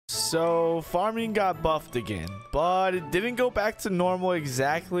so farming got buffed again, but it didn't go back to normal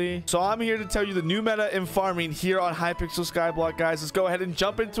exactly. So I'm here to tell you the new meta in farming here on Hypixel Skyblock, guys. Let's go ahead and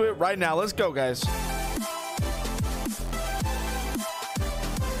jump into it right now. Let's go, guys.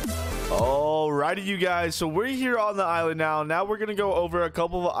 Alrighty, you guys, so we're here on the island now. Now we're gonna go over a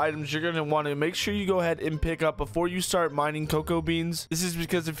couple of items you're gonna want to make sure you go ahead and pick up before you start mining cocoa beans. This is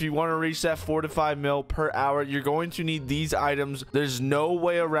because if you want to reach that 4 to 5 mil per hour, you're going to need these items. There's no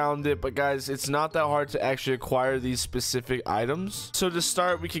way around it, but guys, it's not that hard to actually acquire these specific items. So to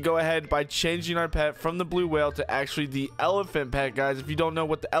start, we could go ahead by changing our pet from the blue whale to actually the elephant pet, guys. If you don't know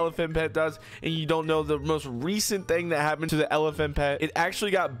what the elephant pet does and you don't know the most recent thing that happened to the elephant pet, it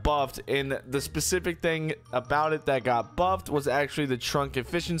actually got buffed. And the specific thing about it that got buffed was actually the trunk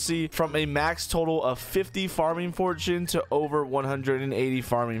efficiency from a max total of 50 farming fortune to over 180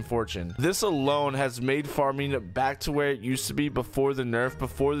 farming fortune. This alone has made farming back to where it used to be before the nerf,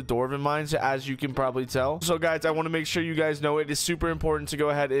 before the Dwarven mines, as you can probably tell. So guys, I want to make sure you guys know it is super important to go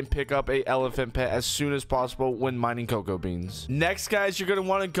ahead and pick up a elephant pet as soon as possible when mining cocoa beans. Next, guys, you're going to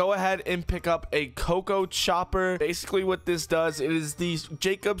want to go ahead and pick up a cocoa chopper. Basically what this does, it is the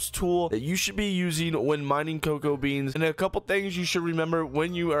Jacob's tool that you should be using when mining cocoa beans. And a couple things you should remember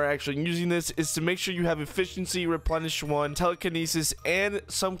when you are actually using this is to make sure you have efficiency, replenish 1, telekinesis, and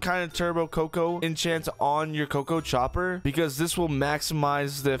some kind of turbo cocoa enchant on your cocoa chopper, because this will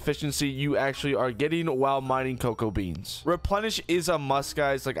maximize the efficiency you actually are getting while mining cocoa beans. Replenish is a must,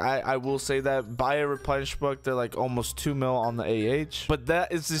 guys. Like I will say that buy a replenish book. They're like almost 2 mil on the AH, but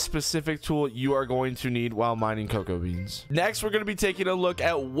that is the specific tool you are going to need while mining cocoa beans. Next, we're going to be taking a look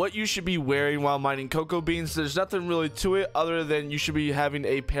at what you should be wearing while mining cocoa beans. There's nothing really to it other than you should be having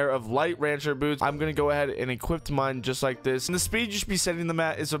a pair of light rancher boots. I'm going to go ahead and equip mine just like this. And the speed you should be setting them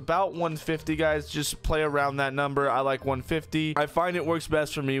at is about 150, guys. Just play around that number. I like 150. I find it works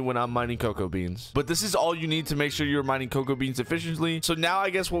best for me when I'm mining cocoa beans. But this is all you need to make sure you're mining cocoa beans efficiently. So now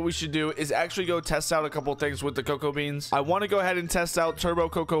I guess what we should do is actually go test out a couple things with the cocoa beans. I want to go ahead and test out Turbo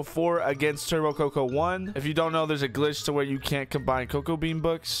Cocoa 4 against Turbo Cocoa 1. If you don't know, there's a glitch to where you can't combine cocoa bean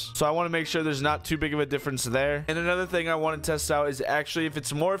books. So I want to make sure there's not too big of a difference there. And another thing I want to test out is actually if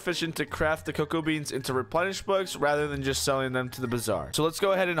it's more efficient to craft the cocoa beans into replenish books rather than just selling them to the bazaar. So let's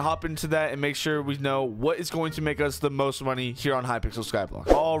go ahead and hop into that and make sure we know what is going to make us the most money here on Hypixel Skyblock.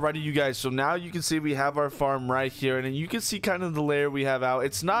 Alrighty, you guys, so now you can see we have our farm right here, and then you can see kind of the layer we have out.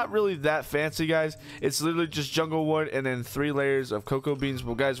 It's not really that fancy, guys. It's literally just jungle wood and then 3 layers of cocoa beans.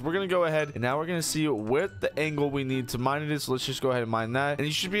 Well, guys, we're gonna go ahead and now we're gonna see what the angle we need to mine it is. So let's just go ahead and mine that, and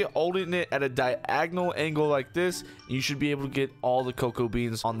you should be holding it at a diagonal angle like this. You should be able to get all the cocoa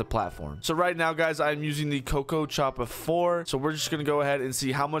beans on the platform. So right now, guys, I'm using the Cocoa Chopper 4. So we're just gonna go ahead and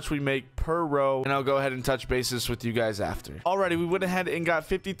see how much we make per row, and I'll go ahead and touch bases with you guys after. Alrighty, we went ahead and got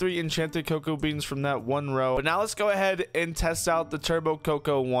 53 enchanted cocoa beans from that one row. But now let's go ahead and test out the Turbo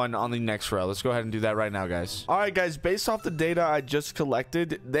Cocoa 1 on the next row. Let's go ahead and do that right now, guys. Alright, guys, based off the data I just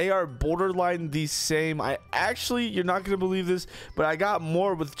collected, they are borderline the same. I actually, you're not gonna believe this, but I got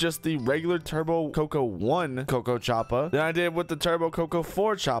more with just the regular Turbo Cocoa 1 Cocoa Chopper than I did with the Turbo Cocoa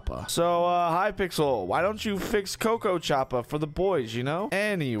 4 Chopper. So Hypixel, why don't you fix Cocoa Chopper for the boys, you know?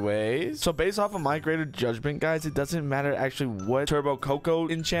 Anyways, so based off of my greater judgment, guys, it doesn't matter actually what Turbo Cocoa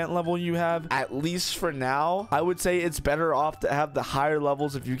enchant level you have. At least for now, I would say it's better off to have the higher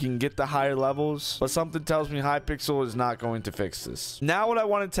levels if you can get the higher levels, but something tells me Hypixel is not going to fix this. Now what I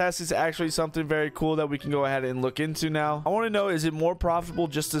want to test is actually something very cool that we can go ahead and look into now. I want to know, is it more profitable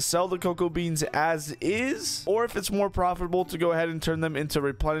just to sell the cocoa beans as is, or if it's more profitable to go ahead and turn them into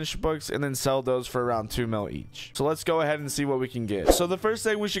replenish books and then sell those for around 2 mil each? So let's go ahead and see what we can get. So the first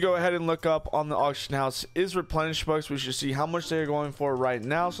thing we should go ahead and look up on the auction house is replenish books. We should see how much they're going for right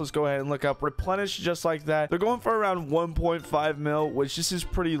now. So let's go ahead and look up replenish just like that. They're going for around 1.5 mil, which this is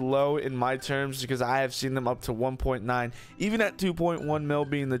pretty low in my terms because I have seen them up to 1.9, even at 2.1 mil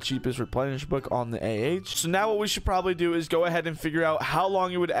being the cheapest replenish book on the AH. So now what we should probably do is go ahead and figure out how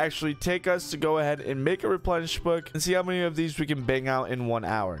long it would actually take us to go ahead and make a replenish book and see how many of these we can bang out in 1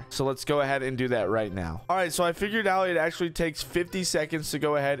 hour. So let's go ahead and do that right now. All right, so I figured out it actually takes 50 seconds to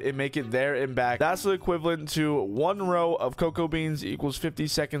go ahead and make it there and back. That's the equivalent to 1 row of cocoa beans equals 50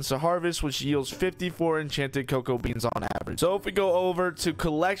 seconds to harvest, which yields 54 enchanted cocoa beans on average. So if we go over to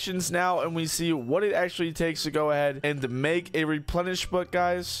collections now and we see what it actually takes to go ahead and to make a replenish book,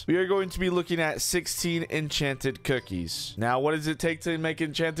 guys, we are going to be looking at 16 enchanted cookies. Now, what does it take to make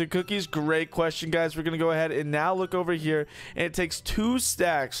enchanted cookies? cookies? Great question, guys. We're gonna go ahead and now look over here, and it takes 2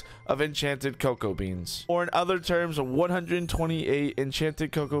 stacks of enchanted cocoa beans, or in other terms 128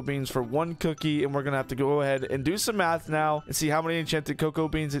 enchanted cocoa beans for 1 cookie. And we're gonna have to go ahead and do some math now and see how many enchanted cocoa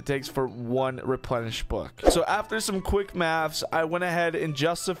beans it takes for 1 replenished book. So after some quick maths, I went ahead and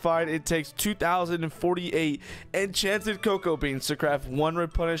justified it takes 2048 enchanted cocoa beans to craft 1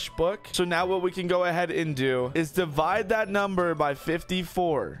 replenished book. So now what we can go ahead and do is divide that number by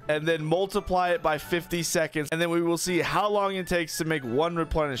 54 and then multiply it by 50 seconds, and then we will see how long it takes to make 1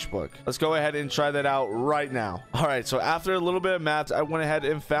 replenished book. Let's go ahead and try that out right now. All right, so after a little bit of maths, I went ahead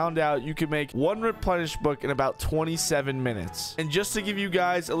and found out you can make 1 replenished book in about 27 minutes. And just to give you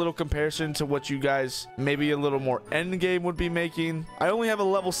guys a little comparison to what you guys maybe a little more end game would be making, I only have a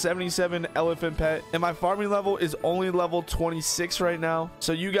level 77 elephant pet, and my farming level is only level 26 right now.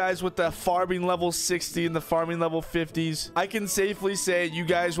 So you guys with the farming level 60 and the farming level 50s, I can safely say you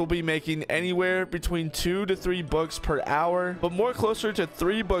guys will be making anywhere between 2 to 3 books per hour, but more closer to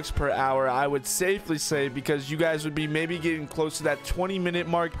 3 books per hour, I would safely say, because you guys would be maybe getting close to that 20-minute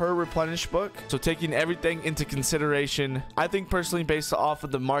mark per replenished book. So taking everything into consideration, I think personally, based off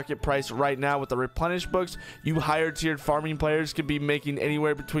of the market price right now with the replenished books, you higher tiered farming players could be making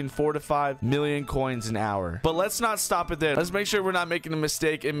anywhere between 4 to 5 million coins an hour. But let's not stop it there. Let's make sure we're not making a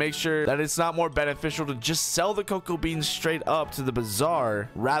mistake and make sure that it's not more beneficial to just sell the cocoa beans straight up to the bazaar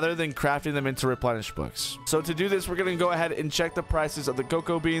rather than crafting them into replenished books. So to do this, we're going to go ahead and check the prices of the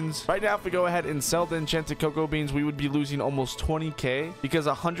cocoa beans. Right now, if we go ahead and sell the enchanted cocoa beans, we would be losing almost 20k, because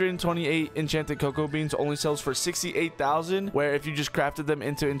 128 enchanted cocoa beans only sells for 68,000, where if you just crafted them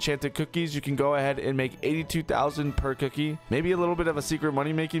into enchanted cookies, you can go ahead and make 82,000 per cookie. Maybe a little bit of a secret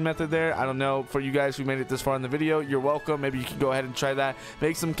money making method there. I don't know. For you guys who made it this far in the video, you're welcome. Maybe you can go ahead and try that,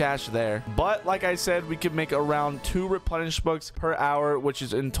 make some cash there. But like I said, we could make around 2 replenished books per hour, which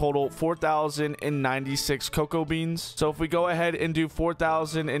is in total 4,096 cocoa beans. So if we go ahead and do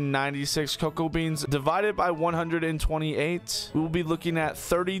 4,096 cocoa beans divided by 128, we will be looking at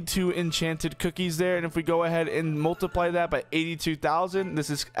 32 enchanted cookies there. And if we go ahead and multiply that by 82,000, this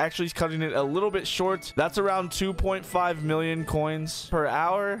is actually cutting it a little bit short. That's around 2.5 million coins per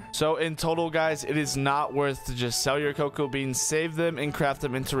hour. So in total, guys, it is not worth to just sell your cocoa beans, save them, and craft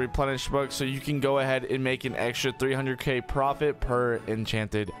them into replenished books so you can go ahead and make an extra 300k profit per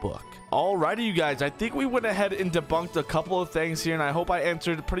enchanted book. Alrighty, you guys, I think we went ahead and debunked a couple of things here, and I hope I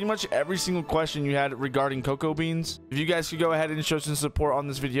answered pretty much every single question you had regarding cocoa beans. If you guys could go ahead and show some support on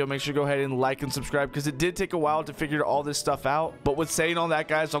this video, make sure to go ahead and like and subscribe, because it did take a while to figure all this stuff out. But with saying all that,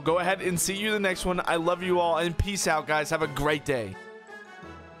 guys, I'll go ahead and see you in the next one. I love you all, and peace out, guys. Have a great day.